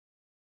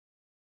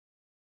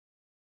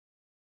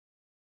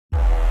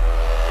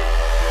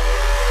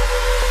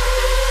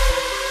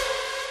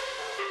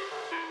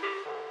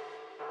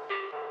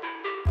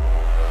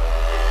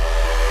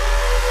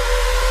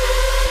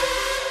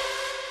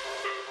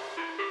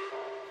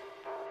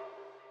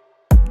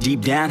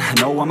Deep down, I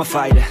know I'm a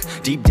fighter.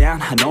 Deep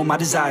down, I know my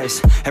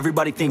desires.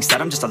 Everybody thinks that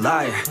I'm just a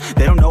liar.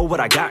 They don't know what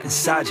I got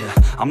inside ya.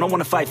 I'm the one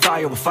to fight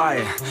fire with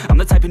fire. I'm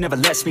the type who never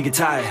lets me get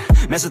tired.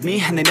 Mess with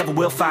me and they never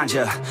will find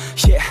ya.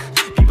 Yeah.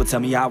 People tell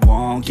me I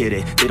won't get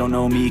it. They don't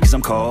know me cause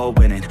I'm cold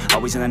winning.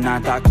 Always in the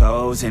ninth, I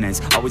closing. It's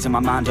always in my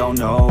mind, don't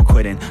know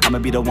quitting. I'ma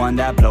be the one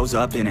that blows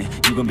up in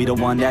it. You gon' be the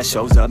one that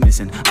shows up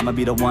missing. I'ma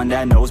be the one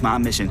that knows my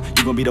mission.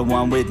 You gon' be the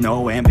one with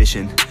no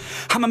ambition.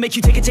 I'ma make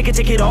you take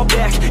it all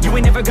back. You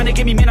ain't never gonna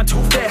get me, man, I'm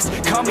too fast.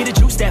 Call me the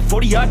juice, that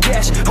 40-yard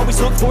dash. Always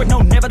look for it, no,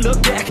 never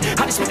look back.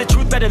 I just spit the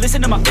truth, better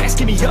listen to my facts.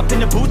 Get me up in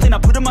the booth and I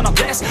put them on a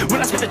blast.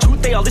 When I spit the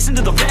truth, they all listen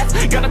to the facts.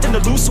 Got nothing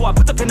to lose, so I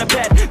put the pen to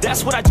bed.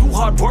 That's what I do,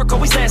 hard work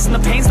always lasts. And the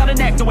pain's not an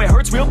act, no, it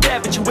hurts real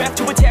bad. But you have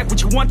to attack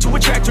what you want to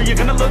attract, or you're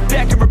gonna look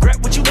back and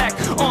regret what you lack.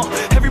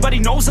 Everybody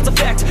knows that's a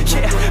fact.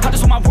 Yeah, I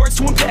just want my words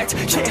to impact.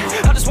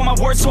 Yeah, I just want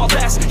my words to all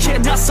last. Yeah,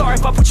 not sorry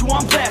if I put you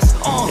on blast.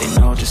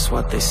 They know just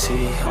what they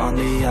see on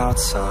the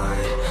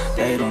outside.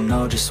 They don't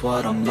know just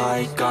what I'm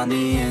like on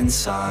the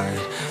inside.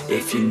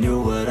 If you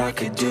knew what I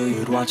could do,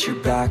 you'd watch your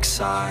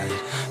backside.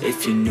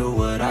 If you knew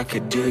what I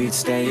could do, you'd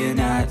stay in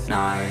at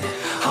night.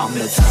 I'm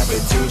the type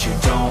of dude you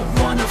don't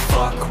wanna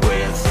fuck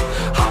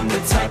with. I'm the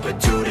type of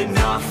dude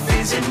enough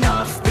is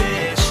enough,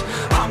 bitch.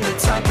 I'm the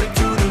type of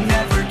dude who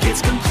never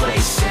gets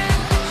complacent.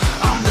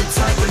 I'm the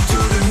type of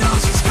dude who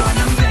knows he's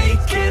gonna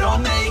make it, I'll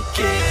make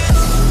it.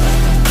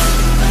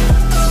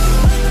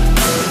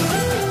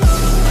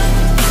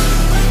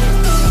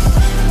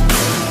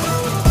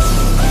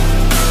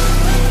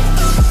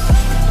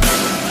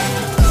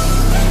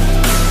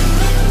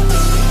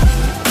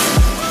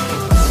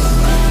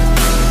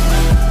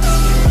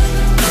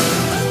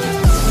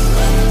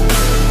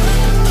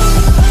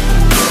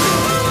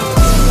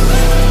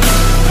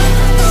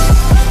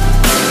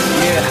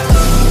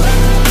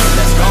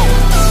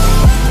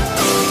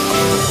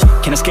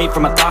 Can't escape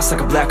from my thoughts like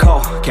a black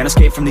hole. Can't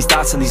escape from these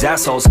thoughts and these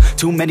assholes.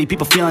 Too many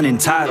people feeling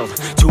entitled.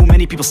 Too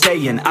many people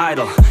staying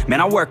idle. Man,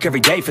 I work every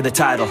day for the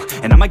title,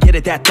 and I'ma get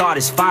it, that thought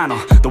is final.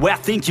 The way I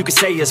think you could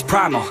say is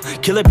primal.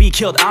 Kill or be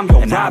killed, I'm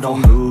your rival. I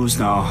don't lose,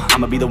 no.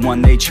 I'ma be the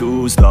one they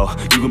choose, though.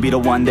 You gon' be the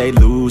one they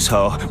lose,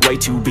 ho. Way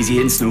too busy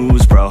hitting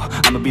snooze, bro.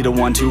 I'ma be the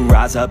one to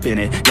rise up in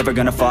it. Never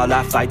gonna fall,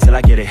 I fight till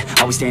I get it.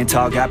 Always staying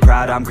tall, got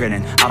pride, I'm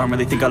grinning. I don't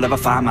really think I'll ever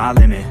find my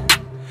limit.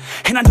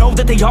 And I know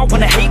that they all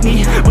wanna hate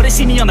me, but they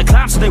see me on the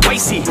climb, so they wait,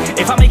 see.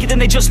 If I make it, then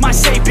they just might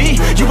say, B,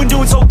 you been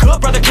doing so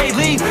good, brother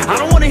K-Lee. I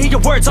don't wanna hear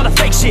your words, all the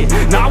fake shit.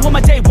 Now I want my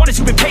day, wanted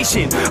to be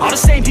patient. All the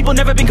same people,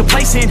 never been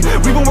complacent.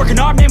 We been working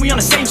hard, man, we on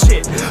the same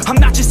shit. I'm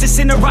not just a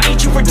sinner, I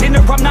ain't you for dinner.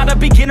 I'm not a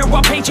beginner,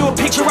 I'll paint you a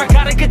picture. I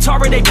got a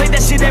guitar and they play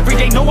that shit every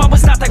day. No, I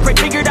was not that great,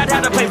 figured out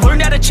how to play.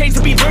 Learned how to change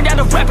the beat, learned how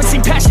to rap and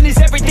sing. Passion is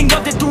everything,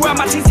 loved it throughout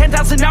my teens.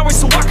 10,000 hours,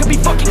 so I could be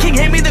fucking king.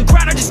 Hand me the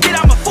ground or just get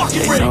out my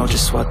fucking ring. They know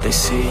just what they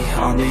see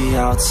on the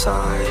outside.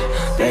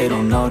 They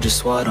don't know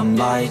just what I'm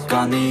like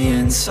on the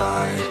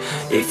inside.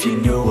 If you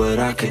knew what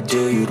I could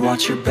do, you'd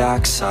watch your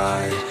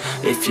backside.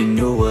 If you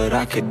knew what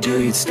I could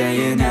do, you'd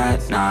stay in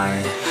at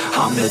night.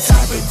 I'm the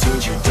type of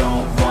dude you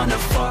don't wanna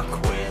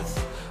fuck with.